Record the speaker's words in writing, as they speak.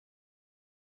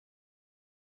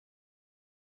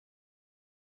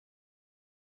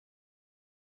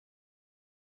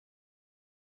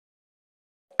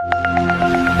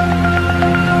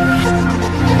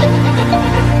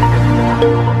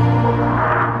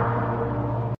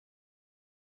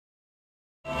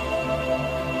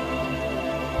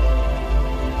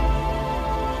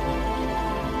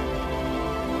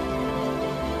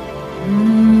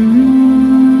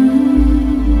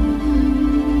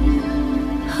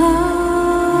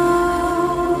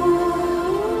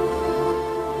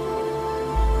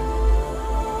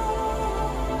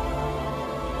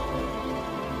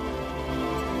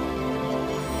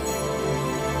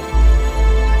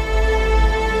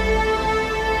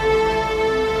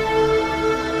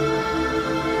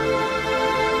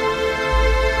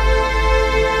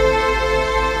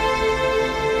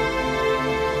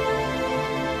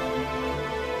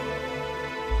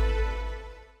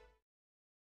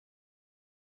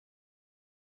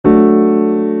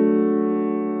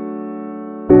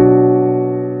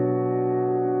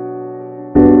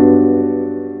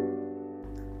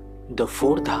The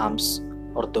Four Dhams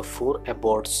or the Four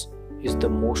Abodes is the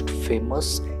most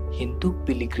famous Hindu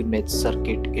pilgrimage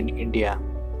circuit in India,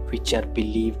 which are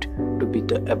believed to be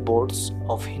the abodes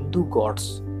of Hindu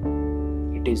gods.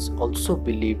 It is also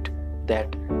believed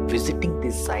that visiting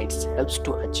these sites helps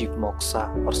to achieve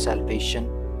moksha or salvation.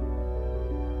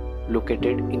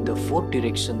 Located in the four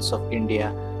directions of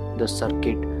India, the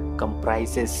circuit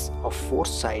comprises of four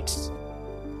sites.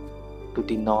 To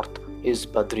the north is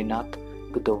Badrinath,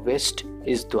 to the west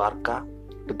is Dwarka,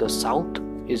 to the south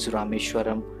is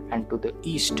Rameshwaram, and to the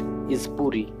east is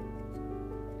Puri.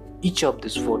 Each of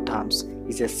these four dhams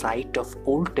is a site of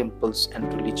old temples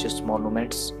and religious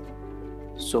monuments.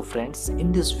 So friends,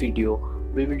 in this video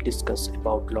we will discuss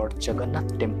about Lord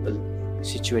Jagannath temple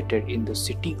situated in the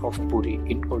city of Puri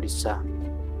in Odisha.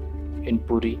 In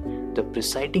Puri, the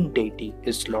presiding deity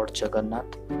is Lord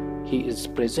Jagannath. He is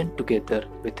present together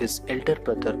with his elder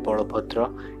brother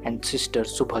Balabhadra and sister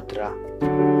Subhadra.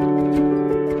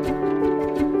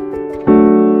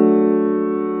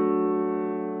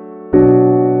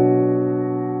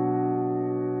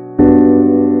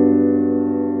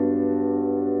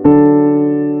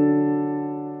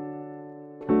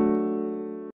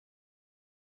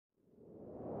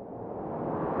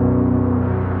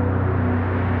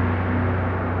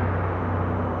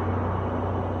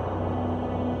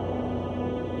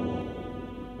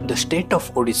 The state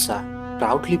of Odisha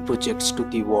proudly projects to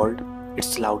the world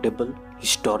its laudable,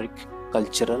 historic,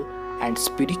 cultural and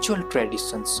spiritual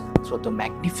traditions through the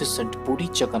magnificent Puri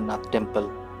Jagannath temple.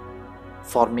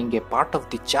 Forming a part of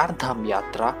the Char Dham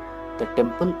Yatra, the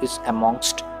temple is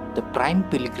amongst the prime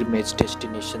pilgrimage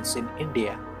destinations in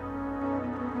India.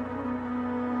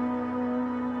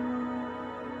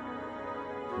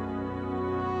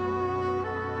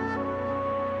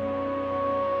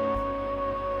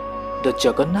 The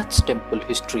Jagannath's temple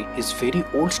history is very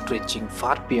old, stretching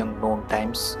far beyond known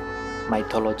times.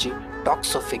 Mythology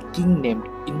talks of a king named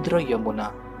Indra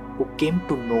Yamuna who came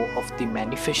to know of the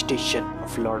manifestation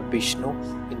of Lord Vishnu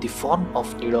in the form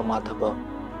of Nilamadhava.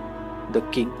 The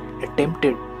king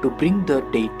attempted to bring the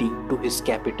deity to his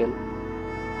capital.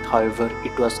 However,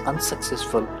 it was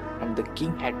unsuccessful and the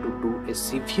king had to do a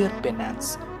severe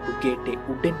penance to get a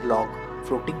wooden log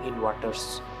floating in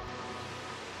waters.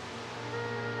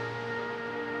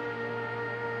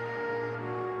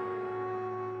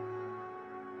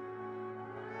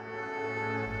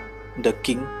 The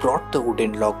king brought the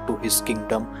wooden log to his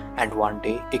kingdom, and one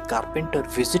day a carpenter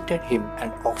visited him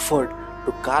and offered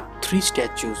to carve 3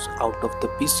 statues out of the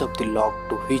piece of the log,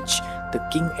 to which the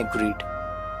king agreed.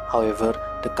 However,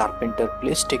 the carpenter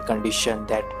placed a condition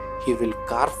that he will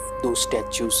carve those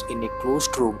statues in a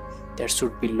closed room that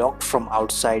should be locked from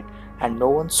outside and no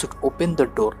one should open the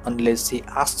door unless he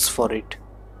asks for it.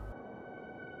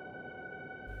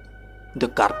 The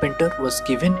carpenter was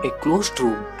given a closed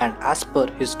room, and as per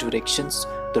his directions,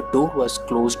 the door was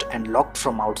closed and locked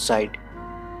from outside.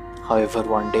 However,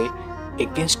 one day,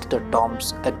 against the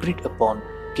terms agreed upon,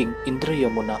 King Indra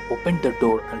Yamuna opened the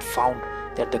door and found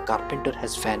that the carpenter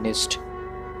has vanished,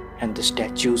 and the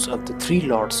statues of the 3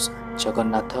 lords,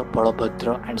 Jagannatha,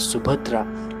 Balabhadra and Subhadra,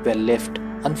 were left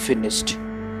unfinished.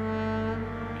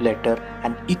 Later,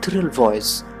 an ethereal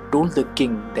voice told the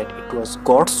king that it was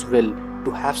God's will to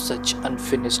have such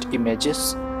unfinished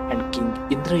images, and King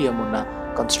Indra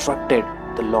Yamuna constructed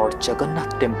the Lord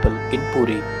Jagannath temple in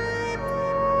Puri.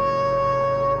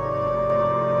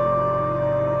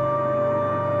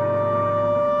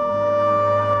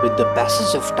 With the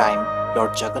passage of time,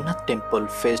 Lord Jagannath temple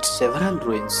faced several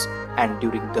ruins, and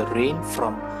during the reign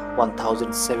from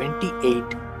 1078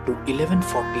 to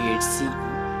 1148 CE,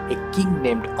 a king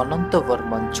named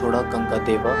Anantavarman Choda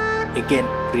Gangadeva again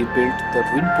rebuilt the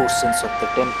ruined portions of the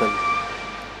temple.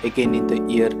 Again in the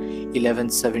year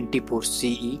 1174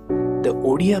 CE, the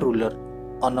Odia ruler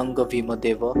Ananga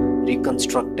Bhimadeva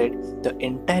reconstructed the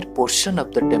entire portion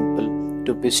of the temple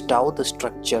to bestow the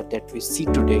structure that we see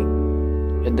today.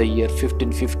 In the year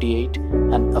 1558,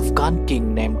 an Afghan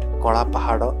king named Kala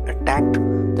Pahada attacked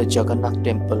the Jagannath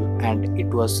temple, and it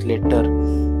was later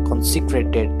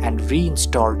consecrated and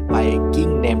reinstalled by a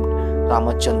king named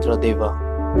Ramachandra Deva.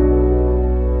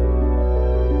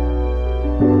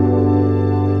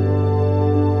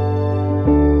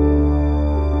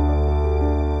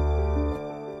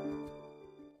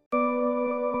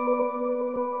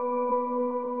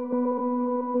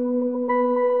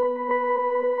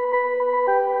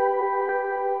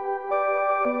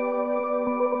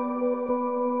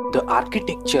 The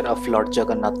architecture of Lord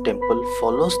Jagannath temple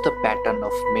follows the pattern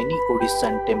of many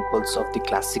Odishan temples of the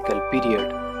classical period.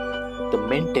 The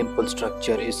main temple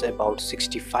structure is about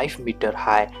 65 meter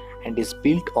high and is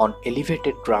built on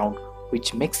elevated ground,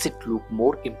 which makes it look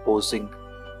more imposing.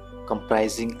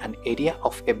 Comprising an area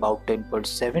of about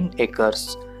 10.7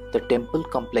 acres, the temple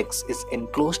complex is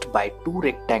enclosed by two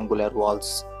rectangular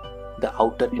walls. The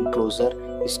outer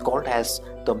enclosure is called as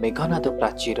the Meghanada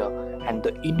Prachira and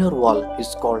the inner wall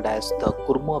is called as the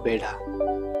Kurma Bedha.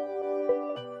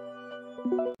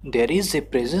 There is a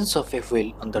presence of a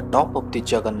wheel on the top of the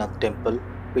Jagannath temple,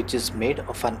 which is made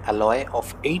of an alloy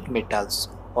of 8 metals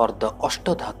or the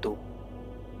Ashtadhatu.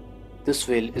 This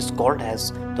wheel is called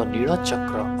as the Nila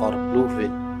Chakra or blue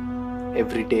wheel.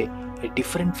 Every day, a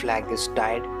different flag is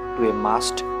tied to a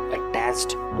mast attached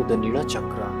to the Nila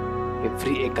Chakra.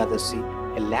 Every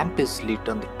Ekadasi, a lamp is lit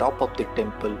on the top of the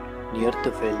temple near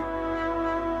the wheel.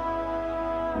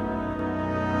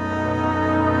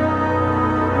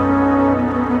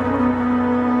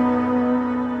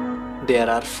 There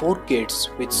are 4 gates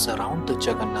which surround the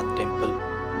Jagannath temple.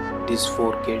 These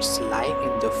 4 gates lie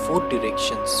in the 4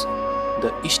 directions.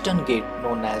 The eastern gate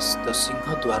known as the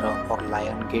Singhadwara or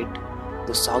Lion Gate,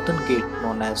 the southern gate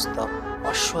known as the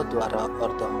Ashwadwara or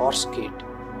the Horse Gate,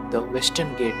 the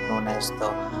western gate known as the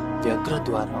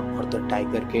Vyagradwara or the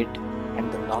Tiger Gate,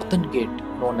 and the northern gate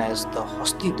known as the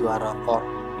Hastidwara or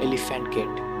Elephant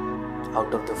Gate.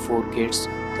 Out of the 4 gates,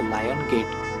 the Lion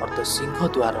Gate or the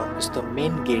Singhadwara is the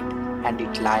main gate and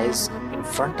it lies in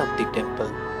front of the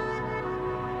temple.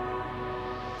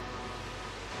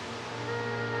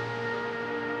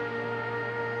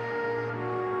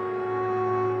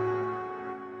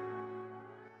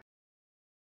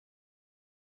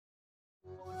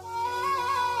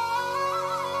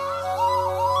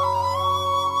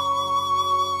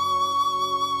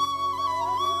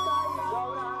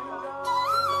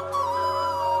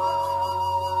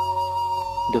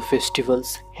 The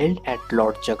festivals held at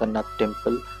Lord Jagannath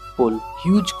Temple pull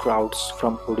huge crowds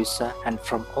from Odisha and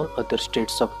from all other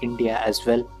states of India as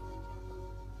well.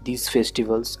 These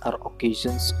festivals are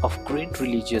occasions of great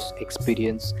religious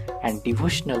experience and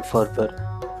devotional fervor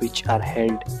which are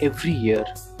held every year.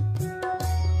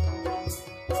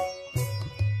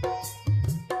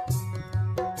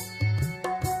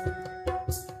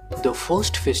 The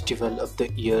first festival of the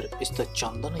year is the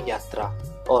Chandana Yatra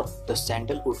or the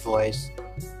Sandalwood Voyage,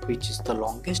 which is the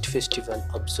longest festival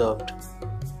observed,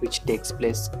 which takes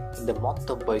place in the month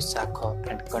of Vaisakha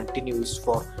and continues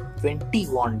for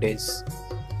 21 days.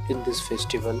 In this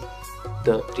festival,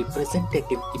 the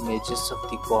representative images of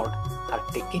the god are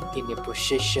taken in a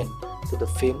procession to the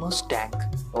famous tank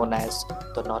known as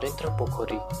the Narendra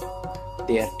Pokhari.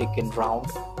 They are taken round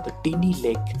the teeny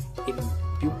lake in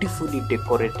beautifully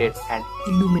decorated and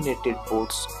illuminated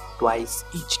boats twice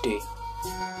each day.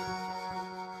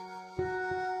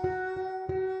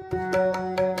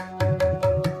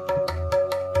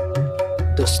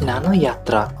 The Snana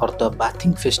Yatra or the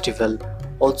bathing festival,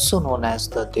 also known as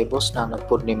the Devasnana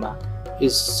Purnima,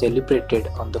 is celebrated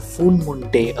on the full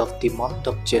moon day of the month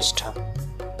of Jyeshtha.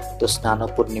 The Snana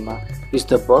Purnima is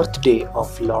the birthday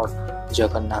of Lord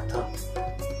Jagannatha.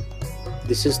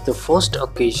 This is the first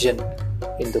occasion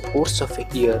in the course of a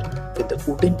year when the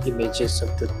wooden images of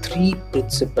the 3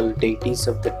 principal deities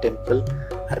of the temple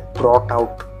are brought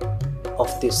out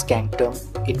of the sanctum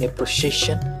in a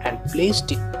procession and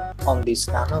placed on the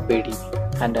Snana Bedi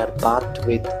and are bathed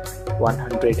with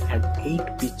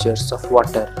 108 pitchers of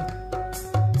water.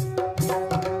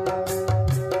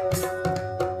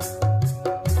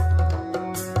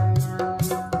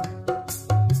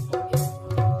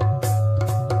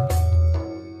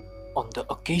 On the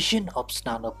occasion of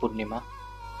Snana Purnima,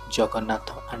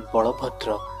 Jagannatha and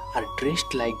Balabhadra are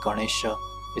dressed like Ganesha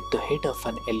with the head of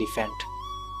an elephant.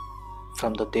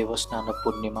 From the Devasnana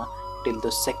Purnima till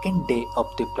the second day of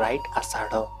the bright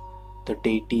Asadha, the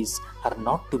deities are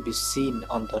not to be seen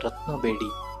on the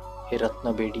Ratnabedi. A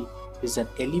Ratnabedi is an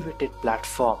elevated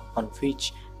platform on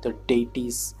which the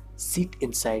deities sit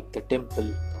inside the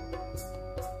temple.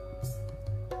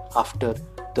 After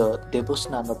the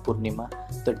Devasnana Purnima,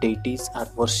 the deities are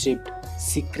worshipped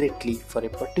secretly for a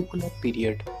particular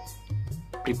period.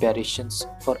 Preparations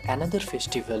for another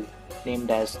festival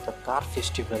named as the Car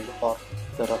Festival or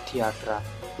the Rath Yatra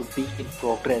would be in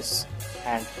progress,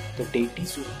 and the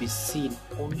deities would be seen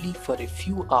only for a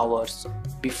few hours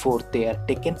before they are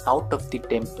taken out of the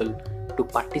temple to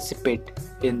participate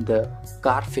in the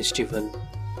Car Festival.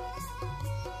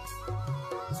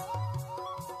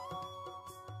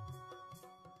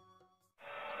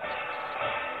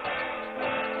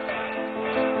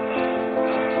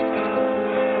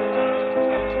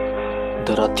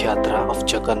 The Rath Yatra of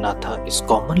Jagannatha is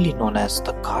commonly known as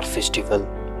the Car Festival.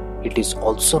 It is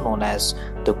also known as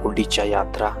the Gundicha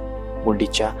Yatra.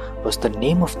 Gundicha was the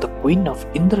name of the queen of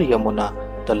Indra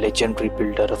Yamuna, the legendary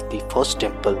builder of the first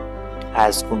temple.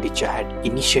 As Gundicha had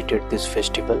initiated this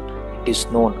festival, it is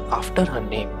known after her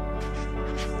name.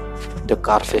 The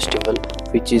Car Festival,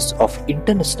 which is of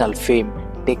international fame,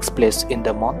 takes place in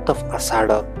the month of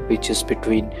Ashada, which is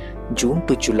between June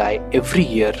to July every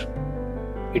year.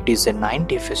 It is a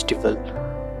 9-day festival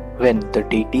when the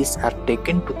deities are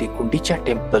taken to the Gundicha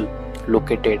temple,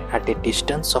 located at a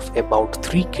distance of about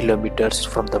 3 kilometers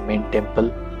from the main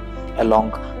temple,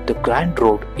 along the Grand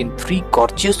Road in 3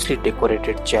 gorgeously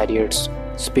decorated chariots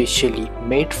specially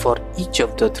made for each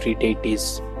of the 3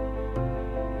 deities.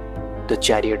 The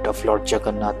chariot of Lord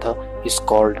Jagannath is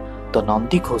called the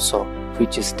Nandi Ghosha,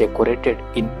 which is decorated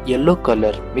in yellow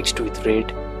color mixed with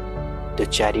red. The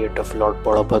chariot of Lord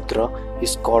Balabhadra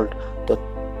is called the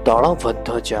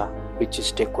Talavadhaja, which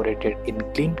is decorated in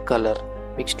green color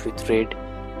mixed with red,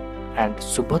 and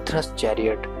Subhadra's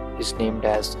chariot is named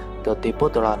as the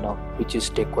Depodalana, which is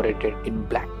decorated in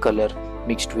black color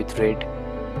mixed with red.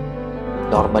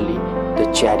 Normally, the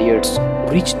chariots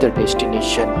reach the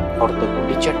destination or the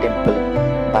Gundicha temple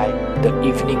by the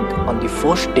evening on the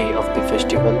first day of the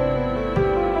festival,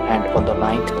 and on the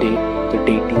 9th day, the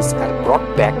deities are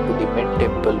brought back to the main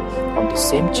temple on the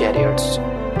same chariots.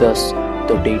 Thus,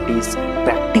 the deities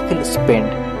practically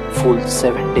spend full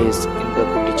 7 days in the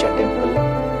Gundicha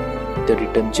temple. The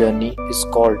return journey is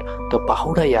called the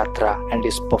Bahuda Yatra and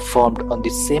is performed on the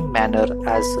same manner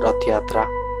as Rath Yatra.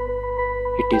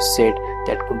 It is said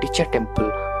that Gundicha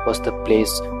temple was the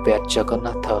place where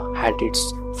Jagannath had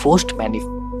its first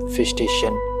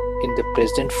manifestation in the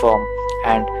present form,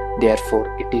 and therefore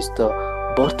it is the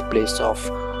birthplace of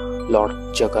Lord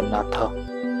Jagannath.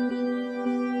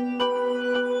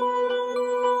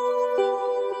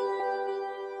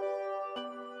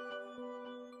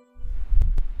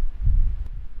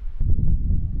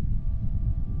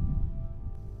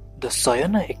 The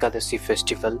Sayana Ekadasi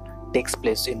festival takes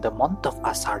place in the month of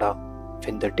Ashada,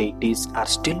 when the deities are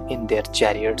still in their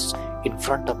chariots in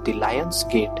front of the Lion's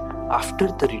Gate after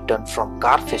the return from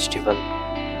Car festival.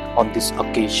 On this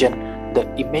occasion, the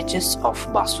images of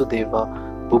Vasudeva,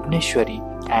 Bhubneshwari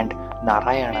and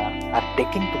Narayana are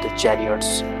taken to the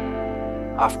chariots.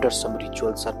 After some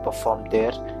rituals are performed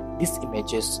there, these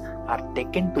images are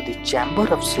taken to the chamber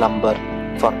of slumber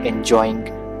for enjoying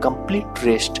complete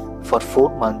rest for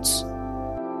 4 months.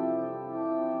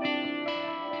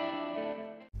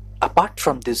 Apart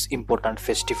from these important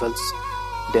festivals,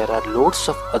 there are loads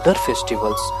of other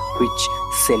festivals which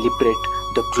celebrate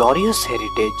the glorious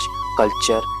heritage,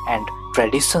 culture and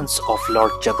traditions of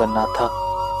Lord Jagannath.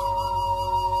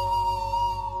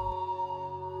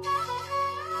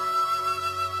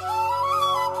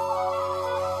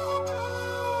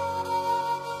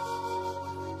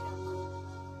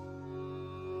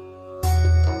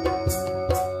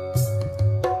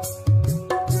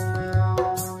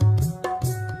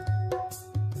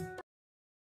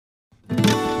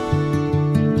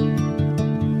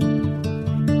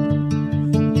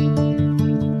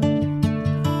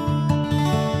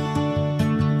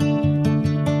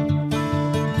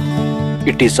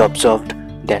 It is observed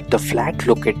that the flag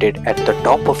located at the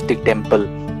top of the temple,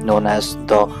 known as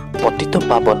the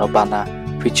Patitapavana Bana,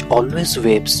 which always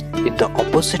waves in the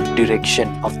opposite direction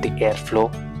of the airflow.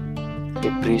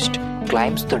 A priest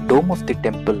climbs the dome of the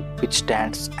temple, which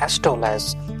stands as tall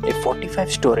as a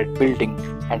 45-storied building,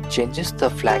 and changes the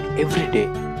flag every day.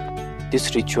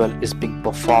 This ritual is being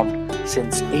performed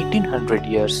since 1800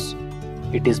 years.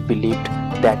 It is believed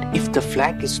that if the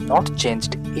flag is not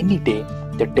changed any day,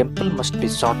 the temple must be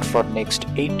sought for next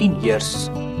 18 years.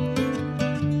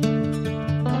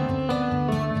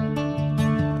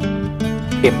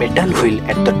 A metal wheel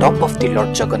at the top of the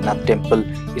Lord Jagannath temple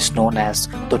is known as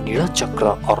the Nila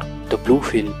Chakra or the blue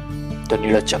wheel. The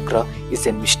Nila Chakra is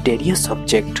a mysterious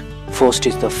object. First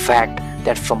is the fact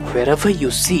that from wherever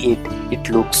you see it, it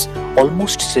looks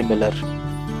almost similar,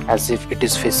 as if it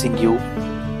is facing you.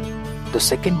 The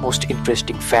second most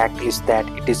interesting fact is that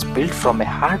it is built from a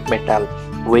hard metal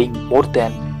weighing more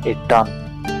than a ton,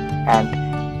 and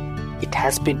it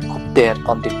has been up there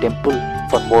on the temple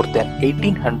for more than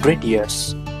 1800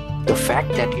 years. The fact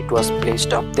that it was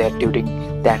placed up there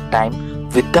during that time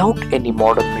without any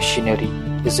modern machinery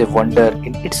is a wonder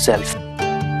in itself.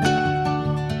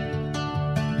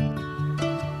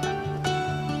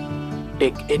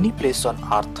 Take any place on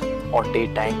earth. On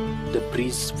daytime, the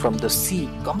breeze from the sea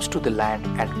comes to the land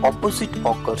and opposite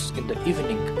occurs in the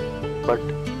evening. But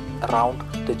around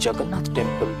the Jagannath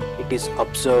temple, it is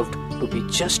observed to be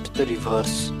just the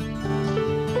reverse.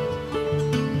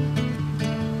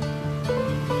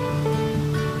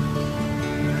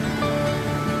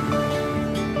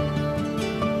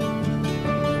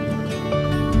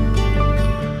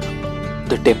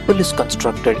 The temple is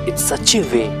constructed in such a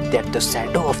way that the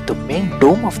shadow of the main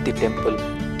dome of the temple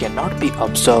cannot be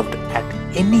observed at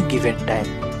any given time.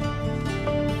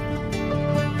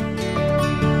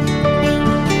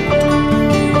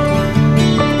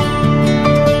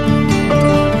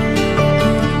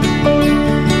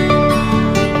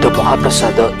 The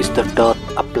Mahaprasada is the term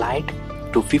applied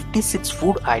to 56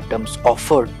 food items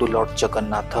offered to Lord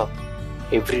Jagannath.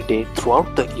 Every day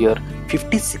throughout the year,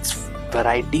 56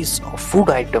 varieties of food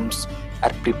items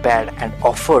are prepared and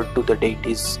offered to the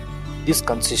deities. This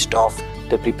consists of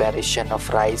the preparation of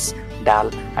rice, dal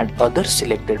and other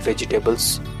selected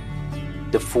vegetables.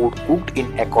 The food cooked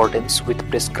in accordance with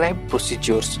prescribed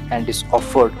procedures and is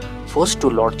offered first to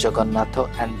Lord Jagannath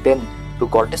and then to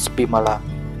Goddess Bimala,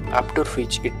 after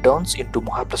which it turns into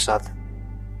Mahaprasad.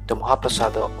 The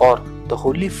Mahaprasada or the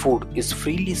holy food is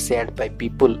freely shared by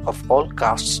people of all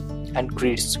castes and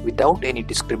creeds without any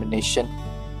discrimination.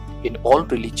 In all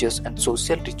religious and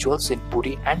social rituals in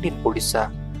Puri and in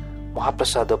Odisha,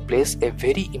 Mahaprasada plays a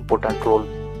very important role.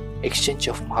 Exchange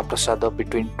of Mahaprasada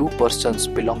between two persons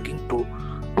belonging to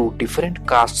two different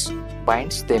castes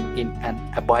binds them in an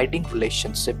abiding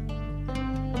relationship.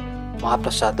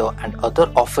 Mahaprasada and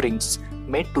other offerings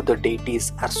made to the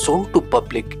deities are sold to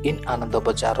public in Ananda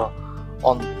Bazar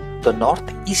on the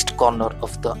northeast corner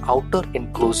of the outer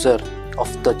enclosure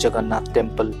of the Jagannath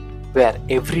temple, where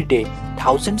every day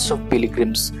thousands of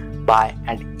pilgrims buy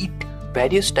and eat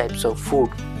various types of food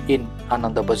in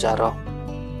Ananda Bazar.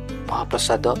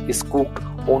 Mahaprasada is cooked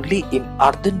only in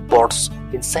earthen pots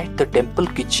inside the temple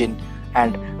kitchen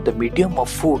and the medium of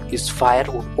food is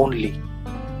firewood only.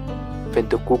 When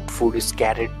the cooked food is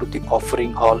carried to the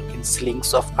offering hall in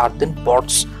slings of earthen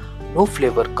pots, no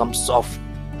flavor comes off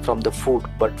from the food,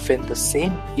 but when the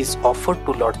same is offered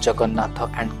to Lord Jagannath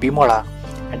and Bimala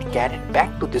and carried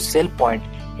back to the sale point,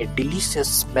 a delicious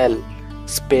smell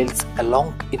spells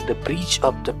along in the breeze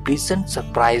of the pleasant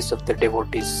surprise of the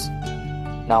devotees.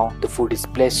 Now the food is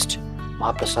blessed.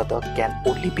 Mahaprasada can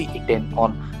only be eaten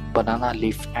on banana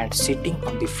leaf and sitting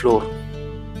on the floor.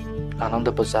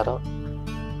 Ananda Bazar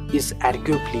is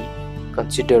arguably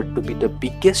considered to be the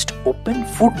biggest open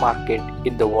food market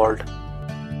in the world.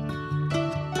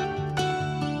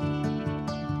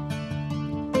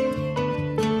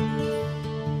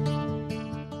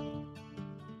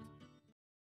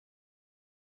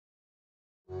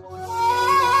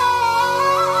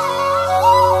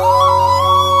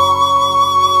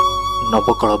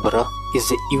 Navakalabara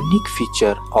is a unique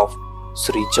feature of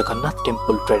Sri Jagannath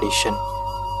temple tradition.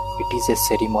 It is a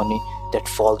ceremony that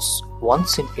falls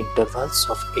once in intervals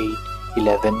of 8,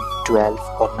 11,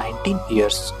 12 or 19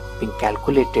 years, being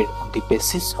calculated on the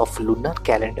basis of lunar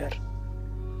calendar.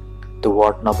 The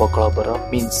word Navakalabara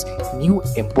means new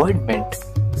embodiment,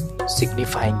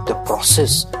 signifying the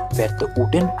process where the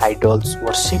wooden idols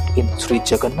worshipped in Sri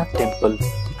Jagannath temple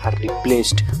are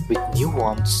replaced with new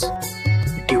ones.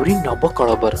 During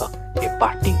Navakalabara, a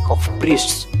party of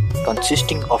priests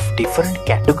consisting of different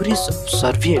categories of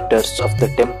servitors of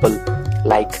the temple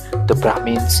like the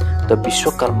Brahmins, the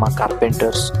Vishwakarma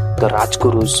carpenters, the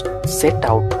Rajgurus set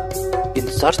out in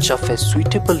search of a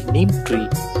suitable neem tree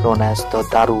known as the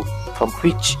Daru, from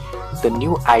which the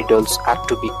new idols are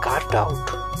to be carved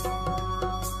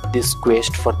out. This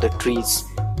quest for the trees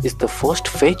is the first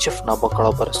phase of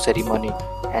Navakalabara ceremony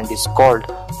and is called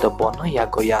the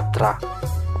Banayaga Yatra.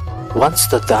 Once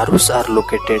the Darus are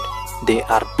located, they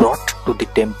are brought to the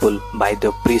temple by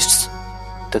the priests.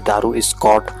 The Daru is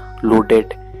caught,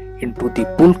 loaded into the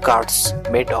pull carts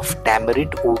made of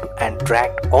tamarind wood and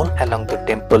dragged all along the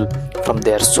temple from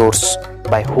their source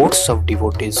by hordes of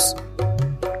devotees.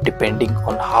 Depending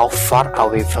on how far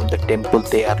away from the temple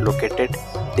they are located,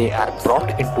 they are brought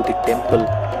into the temple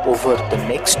over the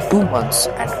next 2 months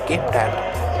and kept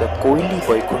at the Koili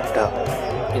Vaikunta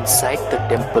inside the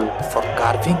temple for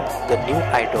carving the new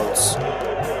idols.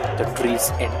 The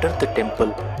trees enter the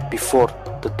temple before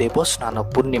the Devasnana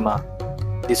Purnima.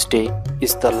 This day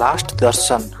is the last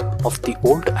darshan of the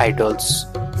old idols.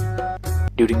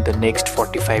 During the next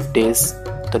 45 days,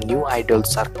 the new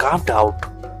idols are carved out,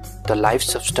 the life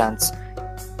substance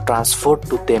transferred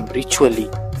to them ritually,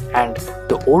 and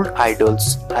the old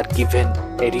idols are given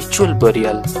a ritual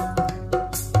burial.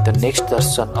 The next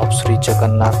darshan of Sri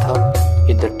Jagannath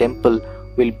in the temple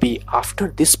will be after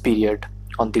this period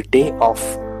on the day of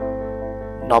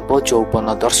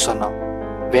Navajaupana Darshana,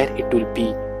 where it will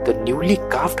be the newly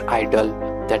carved idol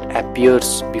that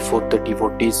appears before the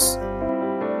devotees.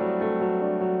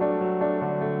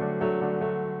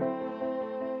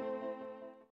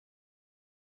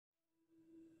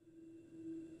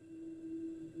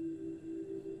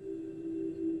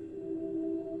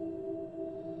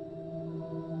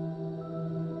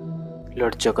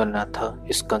 Lord Jagannath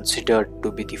is considered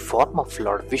to be the form of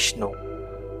Lord Vishnu.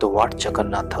 The word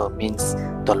Jagannath means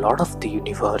the Lord of the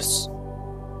universe.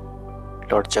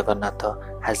 Lord Jagannath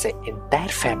has an entire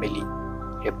family,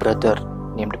 a brother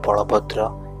named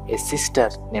Balabhadra, a sister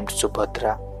named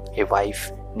Subhadra, a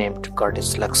wife named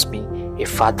Goddess Lakshmi, a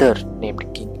father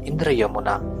named King Indra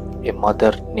Yamuna, a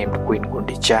mother named Queen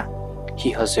Gundicha.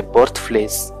 He has a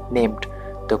birthplace named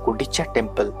the Gundicha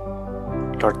Temple.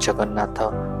 Lord Jagannath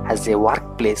has a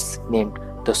workplace named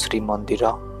the Sri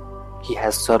Mandira. He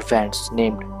has servants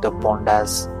named the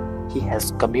Pondas. He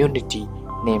has community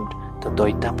named the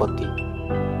Doitapati.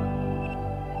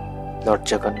 Lord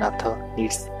Jagannath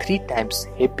needs 3 times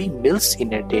heavy meals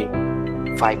in a day,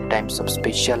 5 times of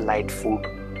special light food.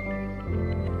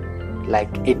 Like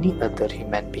any other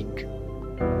human being,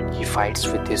 he fights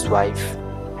with his wife,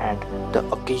 and the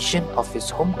occasion of his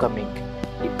homecoming,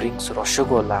 he brings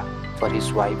Rashogola for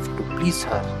his wife to please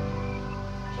her.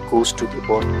 He goes to the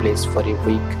birthplace for a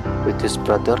week with his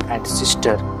brother and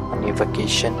sister on a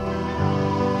vacation.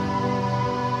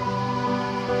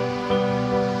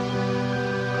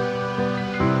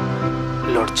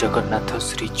 Lord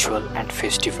Jagannath's ritual and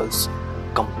festivals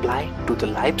comply to the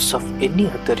lives of any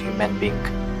other human being.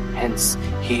 Hence,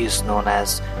 he is known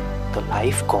as the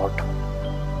life god.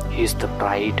 He is the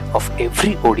pride of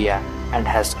every Odia and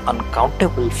has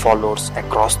uncountable followers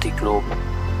across the globe.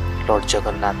 Lord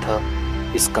Jagannath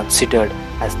is considered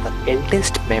as the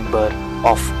eldest member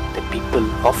of the people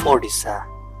of Odisha.